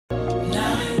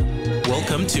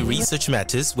Welcome to Research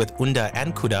Matters with Unda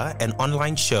and Kuda, an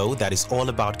online show that is all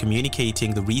about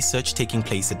communicating the research taking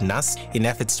place at NUS in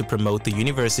efforts to promote the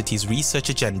university's research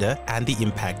agenda and the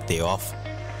impact thereof.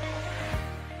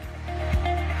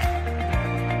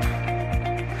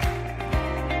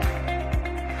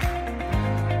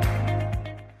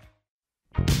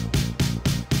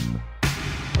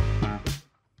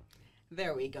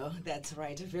 There we go. That's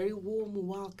right. A very warm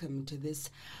welcome to this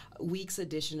week's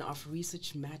edition of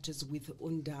Research Matters with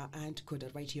Unda and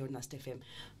Kuda right here on Nast FM.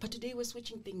 But today we're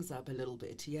switching things up a little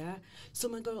bit, yeah? So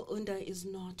my girl Unda is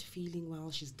not feeling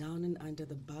well. She's down and under.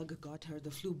 The bug got her.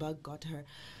 The flu bug got her.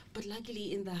 But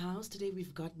luckily in the house today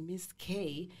we've got Miss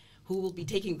K, who will be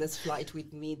taking this flight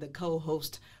with me, the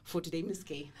co-host for today. Miss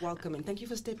K, welcome and thank you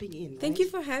for stepping in. Thank you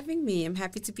for having me. I'm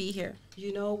happy to be here.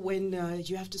 You know, when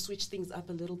you have to switch things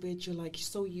up a little bit, you're like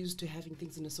so used to having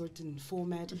things in a certain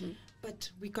format,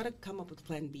 but we got to come up with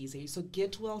plan Bs here. So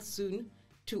get well soon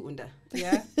to Unda.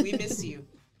 Yeah, we miss you.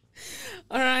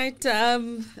 All right.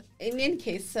 In any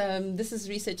case, this is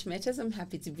Research Matters. I'm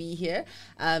happy to be here.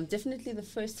 Definitely the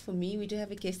first for me. We do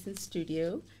have a guest in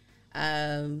studio.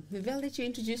 Maybe I'll let you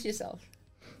introduce yourself.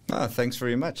 Thanks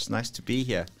very much. Nice to be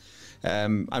here.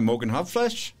 I'm Morgan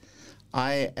Hauptfleisch.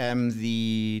 I am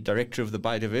the director of the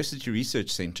Biodiversity Research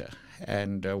Center,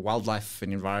 and wildlife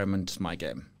and environment is my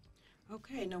game.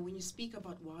 Okay, now when you speak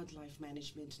about wildlife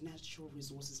management, natural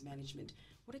resources management,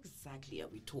 what exactly are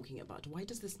we talking about? Why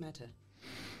does this matter?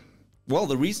 Well,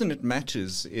 the reason it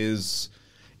matters is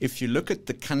if you look at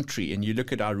the country and you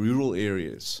look at our rural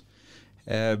areas,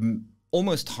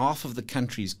 almost half of the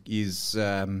country is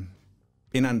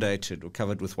inundated or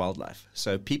covered with wildlife.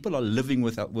 So people are living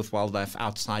with wildlife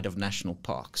outside of national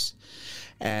parks.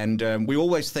 And we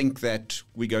always think that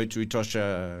we go to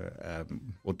Etosha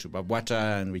or to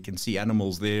Babwata and we can see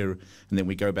animals there and then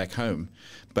we go back home.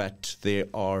 But there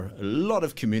are a lot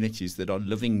of communities that are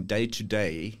living day to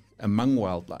day among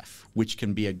wildlife, which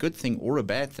can be a good thing or a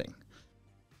bad thing.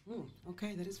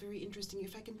 Okay, that is very interesting.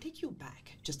 If I can take you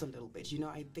back just a little bit, you know,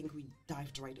 I think we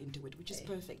dived right into it, which is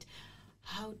perfect.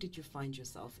 How did you find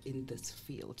yourself in this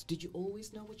field? Did you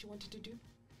always know what you wanted to do?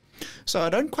 So I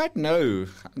don't quite know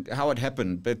how it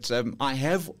happened, but I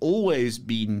have always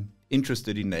been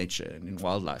interested in nature and in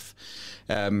wildlife.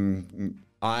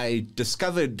 I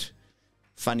discovered,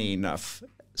 funny enough,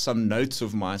 some notes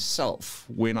of myself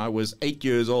when I was 8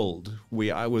 years old,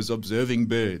 where I was observing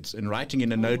birds and writing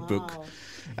in a notebook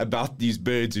about these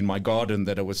birds in my garden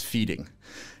that I was feeding.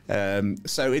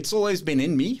 So it's always been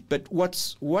in me. But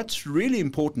what's really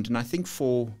important, and I think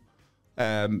for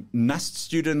NUST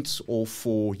students or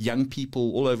for young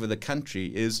people all over the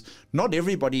country, is not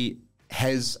everybody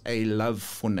has a love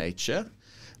for nature,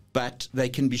 but they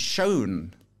can be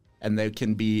shown, and they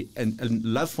can be, and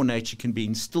love for nature can be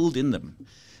instilled in them.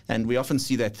 And we often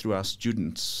see that through our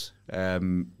students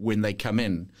when they come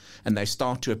in and they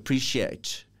start to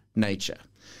appreciate nature.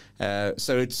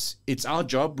 So it's our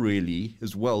job really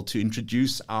as well to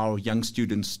introduce our young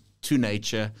students to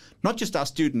nature, not just our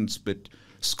students, but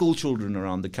school children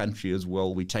around the country as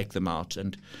well. We take them out,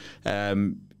 and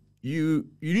you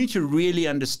need to really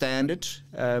understand it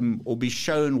or be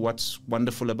shown what's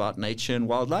wonderful about nature and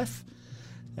wildlife,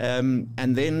 and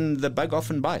then the bug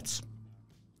often bites.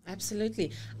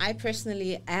 Absolutely. I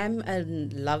personally am a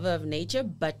lover of nature,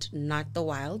 but not the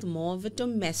wild, more of a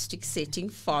domestic setting,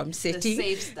 farm setting. The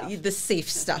safe stuff. The safe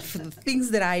stuff, the things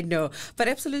that I know. But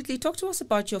absolutely, talk to us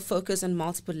about your focus on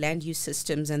multiple land use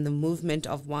systems and the movement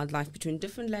of wildlife between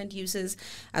different land uses,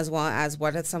 as well as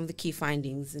what are some of the key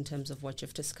findings in terms of what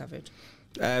you've discovered.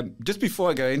 Just before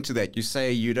I go into that, you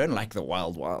say you don't like the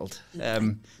wild.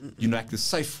 You like the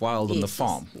safe wild on the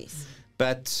farm. Yes.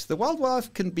 But the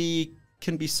wildlife can be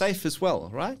safe as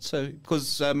well, right? So,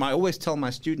 because I always tell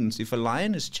my students, if a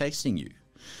lion is chasing you,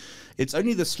 it's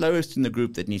only the slowest in the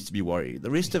group that needs to be worried. The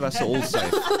rest of us are all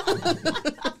safe.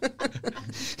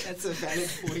 That's a valid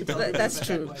point. That's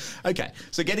true. Okay,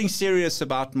 so getting serious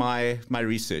about my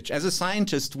research. As a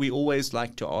scientist, we always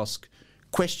like to ask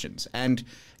questions. And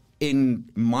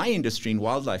in my industry, in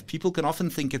wildlife, people can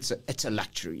often think it's a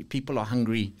luxury. People are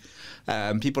hungry.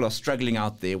 People are struggling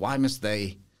out there. Why must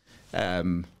they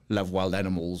love wild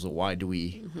animals, or why do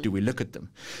we look at them?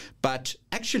 But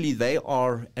actually they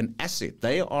are an asset.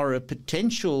 They are a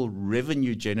potential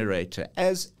revenue generator,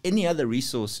 as any other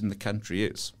resource in the country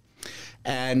is.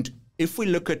 And if we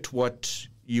look at what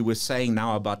you were saying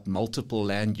now about multiple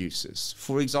land uses,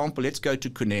 for example, let's go to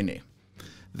Kunene.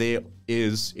 There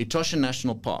is Etosha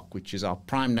National Park, which is our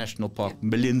prime national park.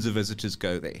 Millions of visitors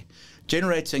go there.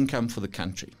 Generates income for the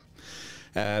country.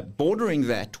 Bordering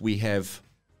that, we have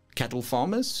cattle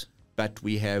farmers, but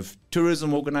we have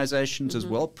tourism organizations as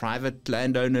well, private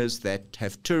landowners that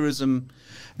have tourism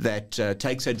that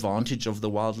takes advantage of the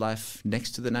wildlife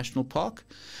next to the national park.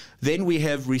 Then we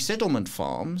have resettlement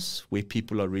farms where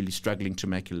people are really struggling to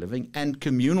make a living, and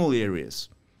communal areas.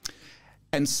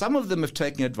 And some of them have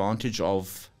taken advantage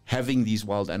of having these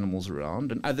wild animals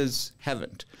around, and others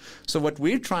haven't. So what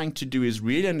we're trying to do is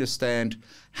really understand,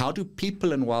 how do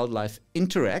people and wildlife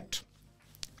interact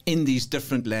in these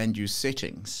different land use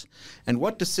settings? And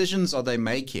what decisions are they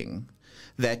making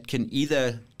that can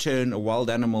either turn a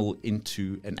wild animal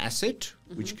into an asset,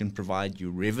 which can provide you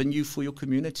revenue for your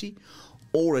community,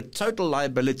 or a total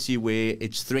liability where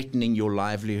it's threatening your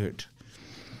livelihood?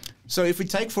 So if we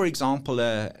take, for example,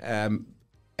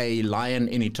 a lion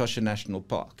in Etosha National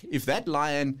Park. If that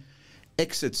lion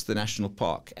exits the national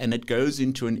park and it goes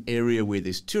into an area where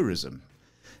there's tourism,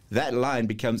 that lion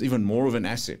becomes even more of an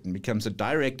asset and becomes a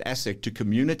direct asset to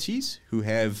communities who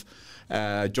have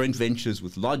joint ventures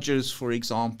with lodges, for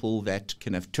example, that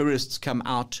can have tourists come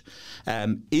out.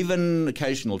 Even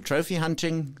occasional trophy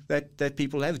hunting that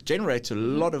people have generates a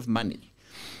lot of money.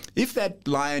 If that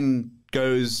lion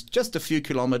goes just a few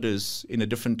kilometers in a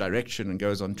different direction and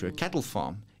goes onto a cattle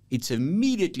farm, it's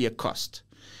immediately a cost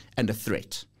and a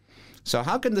threat. So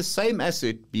how can the same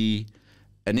asset be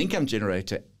an income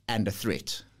generator and a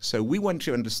threat? So we want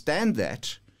to understand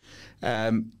that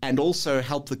and also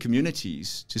help the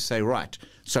communities to say, right,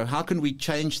 so how can we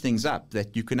change things up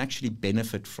that you can actually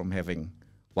benefit from having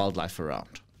wildlife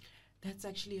around? That's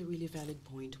actually a really valid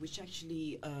point, which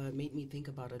actually made me think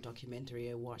about a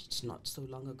documentary I watched not so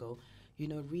long ago,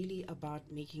 really about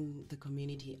making the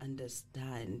community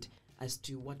understand as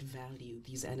to what value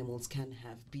these animals can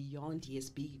have beyond, yes,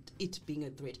 it being a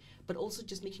threat, but also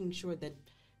just making sure that,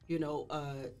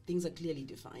 things are clearly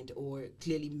defined or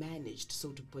clearly managed,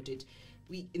 so to put it.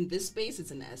 In this space,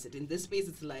 it's an asset. In this space,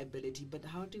 it's a liability. But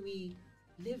how do we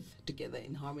live together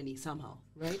in harmony somehow,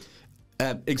 right?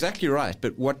 Exactly right.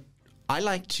 But what I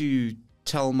like to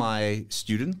tell my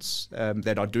students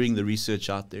that are doing the research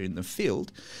out there in the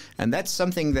field, and that's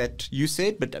something that you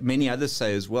said, but many others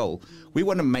say as well, we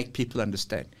want to make people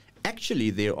understand.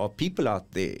 Actually, there are people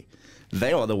out there,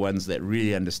 they are the ones that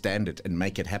really understand it and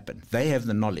make it happen. They have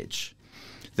the knowledge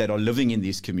that are living in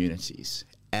these communities.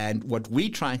 And what we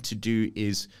try to do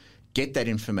is get that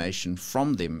information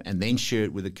from them and then share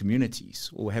it with the communities,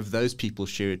 or have those people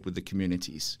share it with the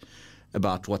communities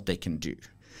about what they can do.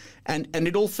 And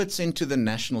it all fits into the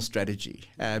national strategy.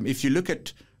 If you look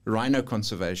at rhino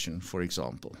conservation, for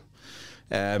example,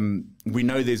 we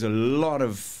know there's a lot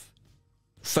of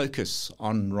focus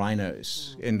on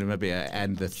rhinos in Namibia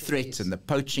and the threats and the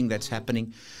poaching that's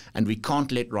happening, and we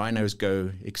can't let rhinos go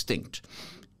extinct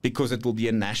because it will be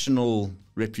a national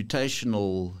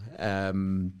reputational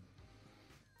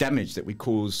damage that we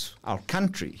cause our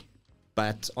country.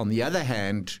 But on the other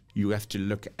hand, you have to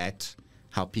look at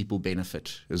how people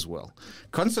benefit as well.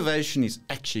 Conservation is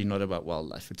actually not about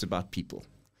wildlife, it's about people.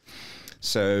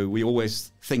 So we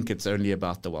always think it's only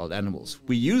about the wild animals.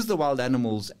 We use the wild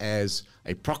animals as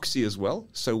a proxy as well.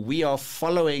 So we are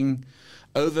following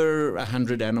over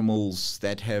 100 animals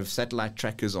that have satellite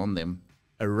trackers on them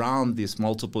around this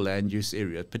multiple land use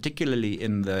area, particularly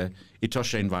in the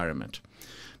Etosha environment,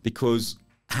 because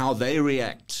how they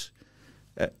react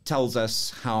tells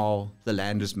us how the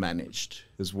land is managed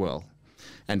as well,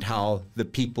 and how the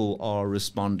people are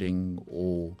responding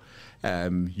or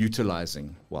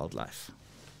utilizing wildlife.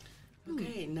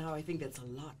 Okay, now I think that's a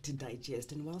lot to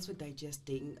digest. And whilst we're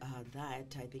digesting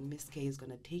that, I think Miss K is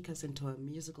going to take us into a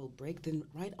musical break. Then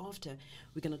right after,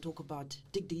 we're going to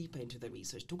dig deeper into the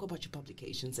research, talk about your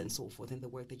publications and so forth, and the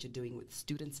work that you're doing with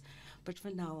students. But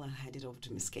for now, I'll hand it over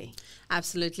to Miss K.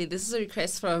 Absolutely. This is a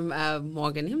request from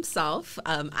Morgan himself.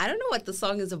 I don't know what the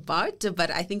song is about,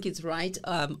 but I think it's right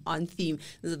on theme.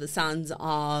 These are the sounds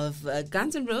of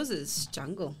Guns N' Roses,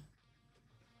 Jungle.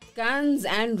 Guns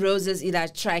and Roses in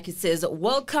that track. It says,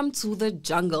 "Welcome to the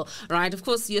jungle." Right, of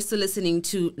course, you're still listening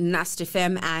to Nast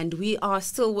FM, and we are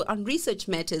still on Research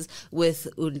Matters with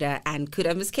Unda and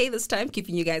Kuda. Miss K this time,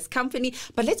 keeping you guys company.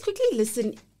 But let's quickly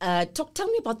listen. Tell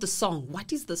me about the song.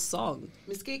 What is the song?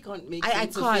 Miss K can't make I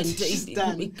sense of can't. it. She's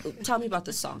done. Tell me about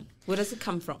the song. Where does it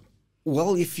come from?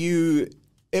 Well, if you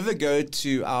ever go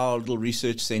to our little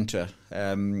research center,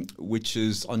 which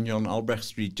is on Jan Albrecht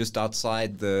Street, just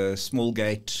outside the small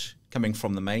gate coming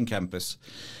from the main campus,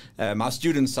 Our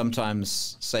students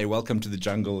sometimes say welcome to the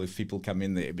jungle if people come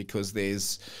in there, because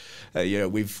there's,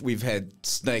 we've had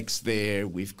snakes there.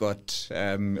 We've got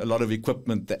a lot of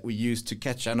equipment that we use to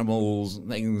catch animals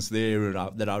and things there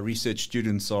that our research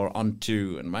students are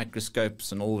onto, and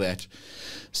microscopes and all that.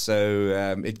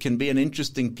 So it can be an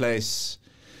interesting place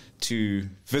to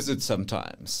visit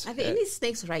sometimes. Are there any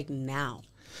snakes right now?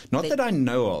 Not that I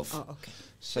know of. Oh, okay.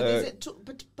 So,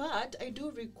 but I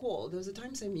do recall there was a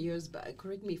time some years back,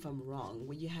 correct me if I'm wrong,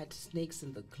 where you had snakes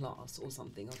in the class or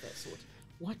something of that sort.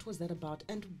 What was that about,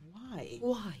 and why?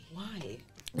 Why?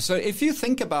 So if you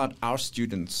think about our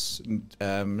students,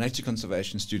 nature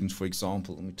conservation students, for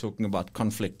example, and we're talking about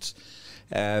conflict,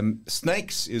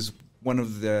 snakes is one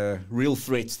of the real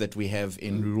threats that we have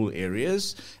in rural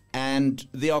areas. And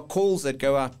there are calls that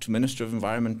go out to Minister of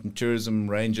Environment and Tourism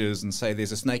rangers and say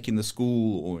there's a snake in the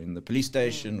school or in the police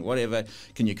station, whatever,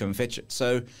 can you come fetch it?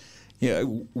 So,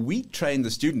 we train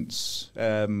the students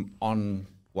on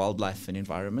wildlife and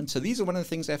environment. So these are one of the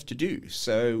things they have to do.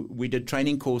 So we did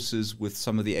training courses with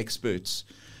some of the experts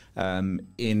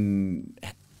in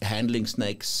handling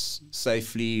snakes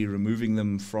safely, removing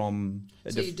them from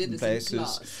different places. In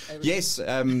class? Yes,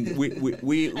 I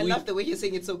love the way you're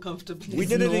saying it so comfortably. We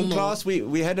did it in class.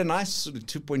 We had a nice sort of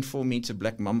 2.4 meter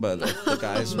black mamba that the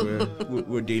guys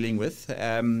were dealing with.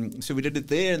 So we did it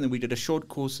there, and then we did a short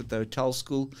course at the hotel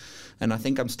school. And I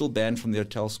think I'm still banned from the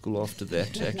hotel school after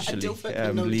that, actually.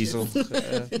 Liesel.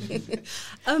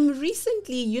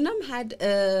 Recently, UNAM had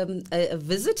a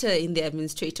visitor in the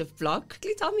administrative block.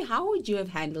 Quickly tell me, how would you have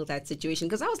handled that situation?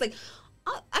 Because I was like,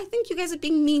 I think you guys are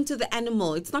being mean to the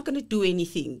animal. It's not going to do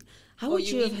anything. How would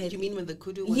you have had... You mean when the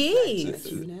kudu was yes.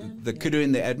 The kudu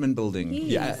in the admin building.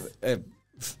 Yes. Yeah.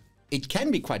 It can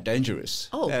be quite dangerous.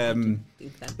 Oh, I didn't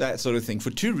think that sort of thing,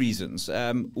 for two reasons.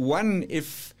 One,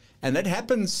 and that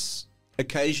happens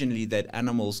occasionally, that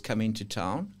animals come into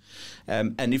town.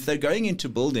 And if they're going into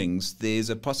buildings, there's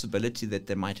a possibility that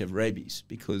they might have rabies,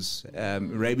 because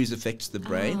rabies affects the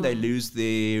brain. They lose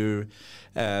their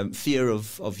fear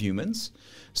of humans.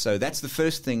 So that's the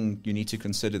first thing you need to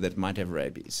consider, that might have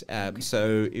rabies.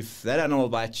 So if that animal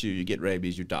bites you, you get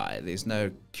rabies, you die. There's no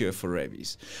cure for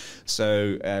rabies.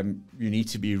 So you need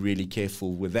to be really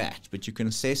careful with that. But you can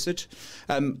assess it.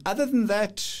 Other than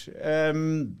that...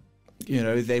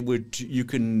 you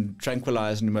can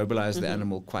tranquilize and immobilize the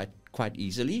animal quite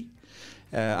easily.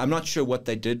 I'm not sure what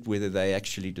they did, whether they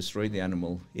actually destroyed the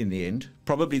animal in the end.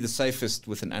 Probably the safest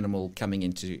with an animal coming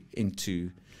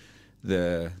into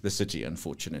the city,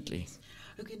 unfortunately.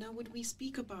 Okay, now when we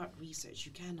speak about research,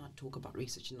 you cannot talk about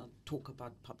research and not talk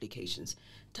about publications.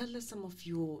 Tell us some of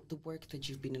the work that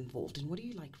you've been involved in. What do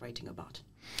you like writing about?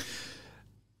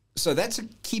 So that's a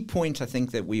key point, I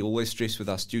think, that we always stress with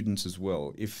our students as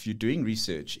well. If you're doing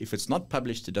research, if it's not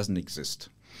published, it doesn't exist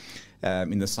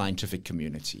in the scientific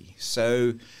community.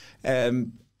 So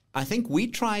I think we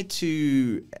try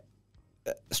to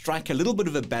strike a little bit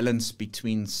of a balance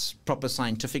between proper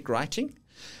scientific writing,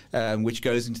 which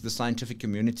goes into the scientific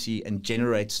community and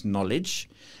generates knowledge,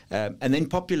 and then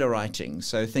popular writing,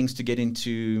 so things to get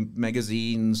into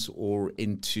magazines or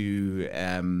into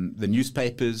the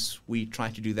newspapers. We try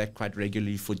to do that quite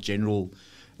regularly for general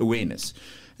awareness.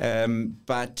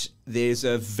 But there's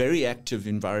a very active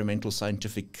environmental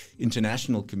scientific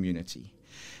international community,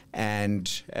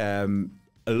 and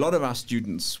a lot of our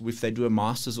students, if they do a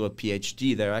master's or a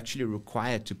PhD, they're actually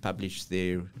required to publish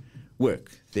their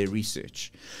work, their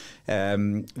research.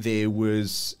 There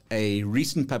was a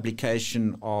recent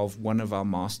publication of one of our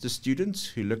master students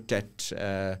who looked at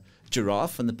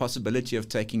giraffe and the possibility of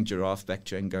taking giraffe back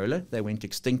to Angola. They went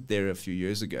extinct there a few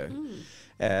years ago.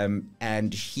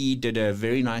 And he did a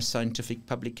very nice scientific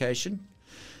publication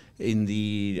in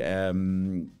the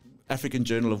African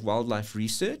Journal of Wildlife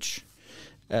Research,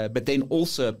 but then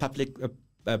also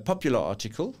a popular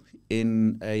article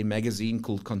in a magazine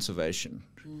called Conservation,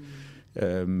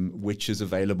 which is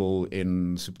available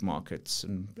in supermarkets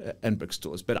and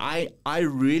bookstores. But I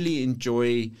really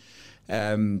enjoy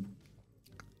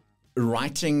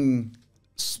writing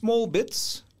small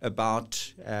bits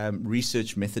about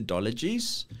research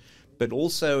methodologies, but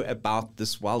also about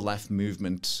this wildlife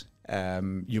movement,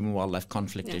 human-wildlife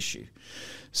conflict issue.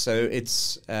 So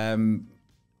it's...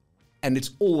 and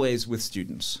it's always with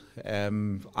students.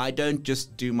 I don't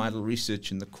just do my little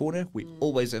research in the corner. We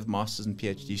always have masters and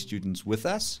PhD students with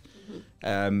us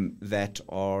that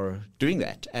are doing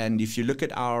that. And if you look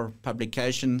at our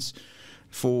publications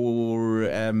for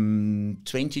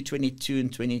 2022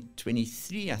 and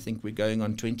 2023, I think we're going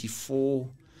on 24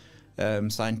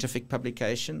 scientific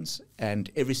publications,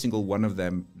 and every single one of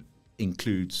them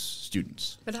includes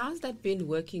students. But how's that been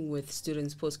working with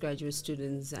students, postgraduate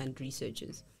students and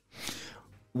researchers?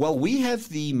 Well, we have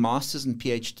the Masters and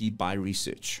PhD by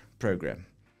Research program.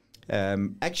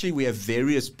 Actually, we have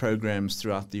various programs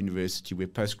throughout the university where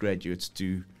postgraduates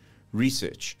do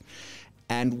research.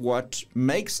 And what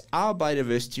makes our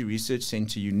Biodiversity Research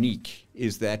Center unique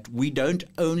is that we don't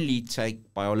only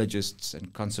take biologists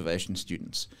and conservation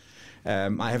students.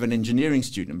 I have an engineering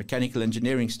student, a mechanical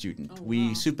engineering student. Oh, We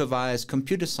wow. supervise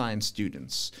computer science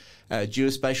students,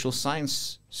 geospatial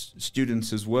science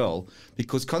students as well,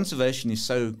 because conservation is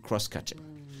so cross-cutting.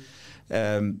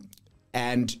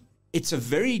 And it's a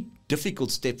very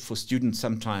difficult step for students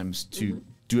sometimes to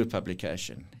do a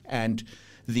publication. And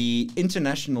the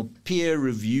international peer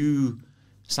review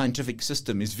scientific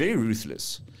system is very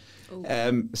ruthless.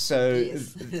 Yes.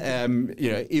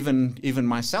 You know, even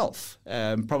myself,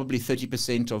 probably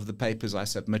 30% of the papers I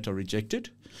submit are rejected,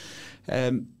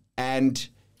 and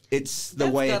it's the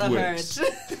That's way it gotta works.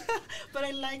 hurt. But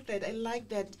I like that. I like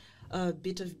that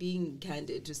bit of being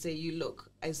candid to say, you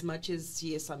look, as much as,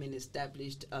 yes, I'm an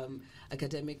established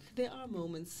academic, there are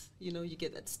moments, you know, you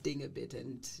get that sting a bit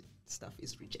and stuff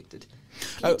is rejected.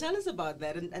 Can you tell us about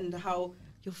that and how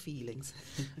your feelings?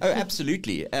 Oh,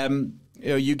 absolutely. You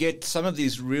know, you get some of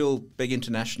these real big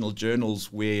international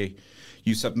journals where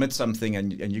you submit something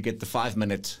and you get the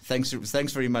 5-minute, thanks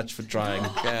very much for trying.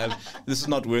 This is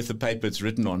not worth the paper it's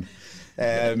written on.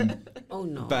 Oh,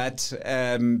 no. But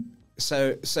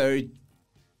so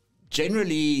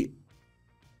generally,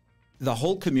 the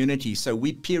whole community, so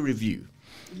we peer review.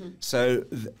 So,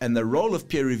 and the role of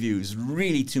peer review is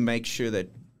really to make sure that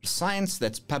science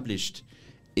that's published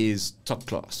is top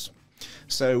class.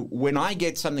 So when I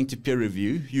get something to peer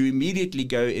review, you immediately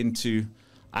go into,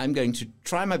 I'm going to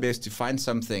try my best to find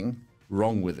something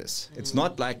wrong with this. It's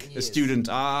not like a Yes. student,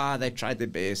 they tried their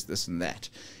best, this and that.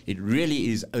 It really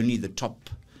is only the top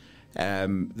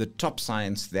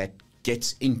science that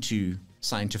gets into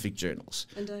scientific journals.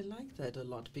 And I like that a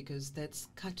lot because that's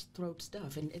cutthroat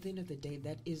stuff. And at the end of the day,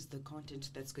 that is the content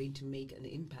that's going to make an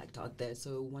impact out there.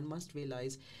 So one must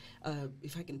realize,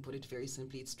 if I can put it very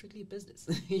simply, it's strictly business.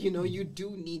 You know, you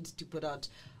do need to put out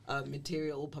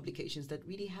material publications that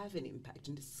really have an impact.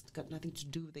 And it's got nothing to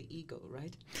do with the ego,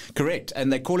 right? Correct.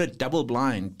 And they call it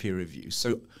double-blind peer review.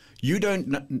 So you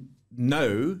don't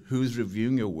know who's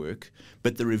reviewing your work,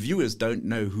 but the reviewers don't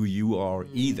know who you are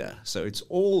either. So it's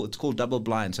called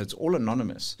double-blind. So it's all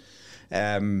anonymous.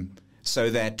 So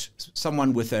that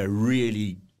someone with a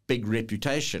really big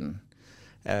reputation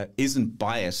isn't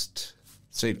biased,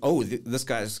 saying, this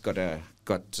guy's got a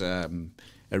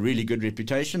really good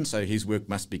reputation, so his work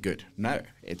must be good. No,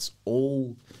 it's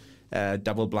all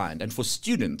double-blind. And for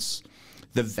students,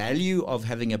 the value of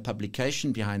having a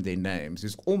publication behind their names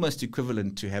is almost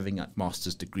equivalent to having a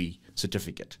master's degree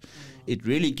certificate. It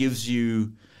really gives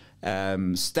you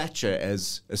stature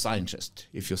as a scientist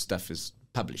if your stuff is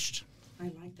published. I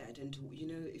like that. And, you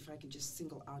know, if I can just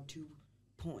single out 2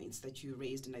 points that you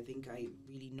raised, and I think are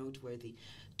really noteworthy.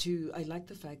 I like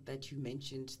the fact that you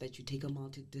mentioned that you take a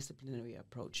multidisciplinary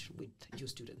approach with your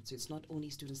students. So it's not only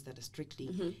students that are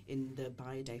strictly in the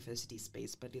biodiversity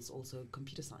space, but it's also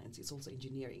computer science, it's also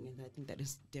engineering, and I think that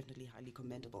is definitely highly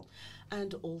commendable.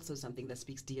 And also something that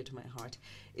speaks dear to my heart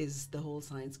is the whole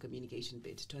science communication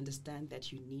bit, to understand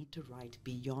that you need to write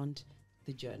beyond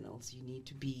the journals, you need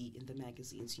to be in the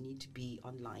magazines, you need to be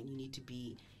online, you need to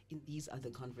be in these other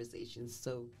conversations.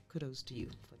 So kudos to you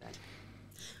for that.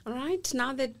 All right.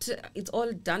 Now that it's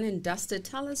all done and dusted,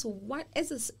 tell us what,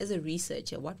 as a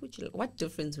researcher, what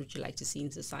difference would you like to see in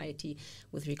society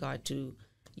with regard to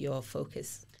your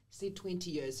focus? Say 20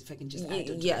 years, if I can just add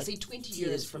to yeah, that. Say 20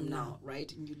 years from now,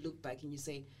 right? And you look back and you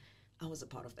say, I was a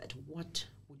part of that. What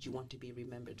would you want to be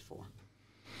remembered for?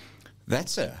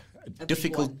 That's a big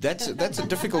difficult. one. That's a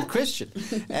difficult question.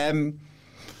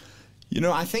 You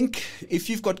know, I think if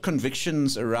you've got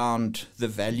convictions around the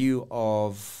value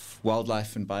of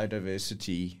wildlife and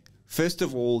biodiversity, first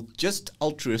of all, just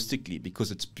altruistically,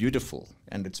 because it's beautiful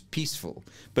and it's peaceful,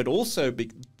 but also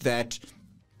that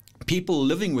people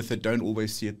living with it don't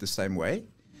always see it the same way,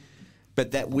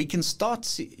 but that we can start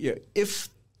if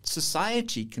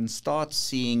society can start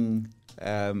seeing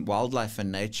wildlife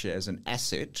and nature as an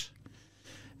asset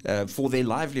for their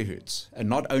livelihoods, and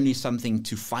not only something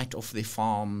to fight off their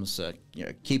farms,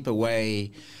 keep away.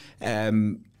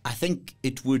 I think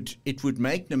it would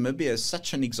make Namibia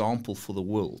such an example for the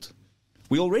world.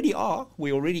 We already are.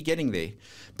 We're already getting there,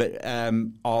 but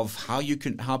of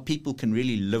how people can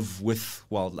really live with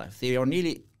wildlife. There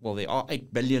are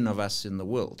 8 billion of us in the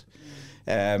world.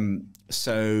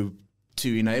 So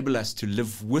to enable us to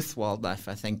live with wildlife,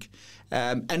 I think.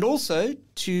 And also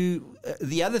to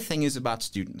the other thing is about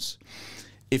students.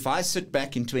 If I sit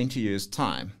back in 20 years'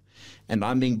 time and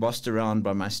I'm being bossed around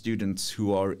by my students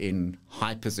who are in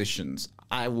high positions,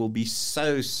 I will be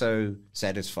so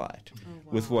satisfied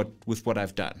with what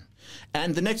I've done.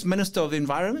 And the next Minister of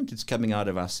Environment is coming out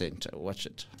of our center. Watch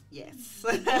it. Yes.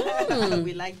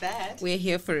 We like that. We're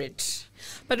here for it.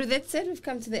 But with that said, we've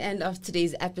come to the end of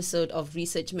today's episode of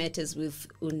Research Matters with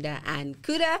Unda and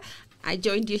Kuda. I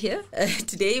joined you here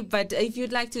today, but if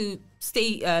you'd like to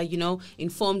stay,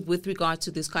 informed with regard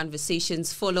to these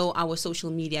conversations, follow our social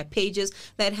media pages.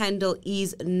 That handle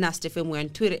is NASTFM. We're on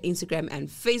Twitter, Instagram, and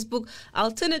Facebook.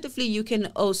 Alternatively, you can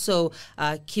also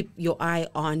keep your eye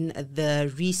on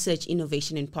the research,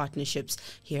 innovation, and partnerships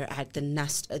here at the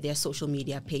NAST, their social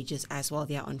media pages as well.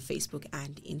 They are on Facebook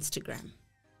and Instagram.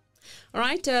 All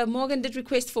right, Morgan did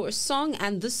request for a song,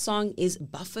 and this song is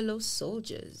Buffalo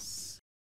Soldiers.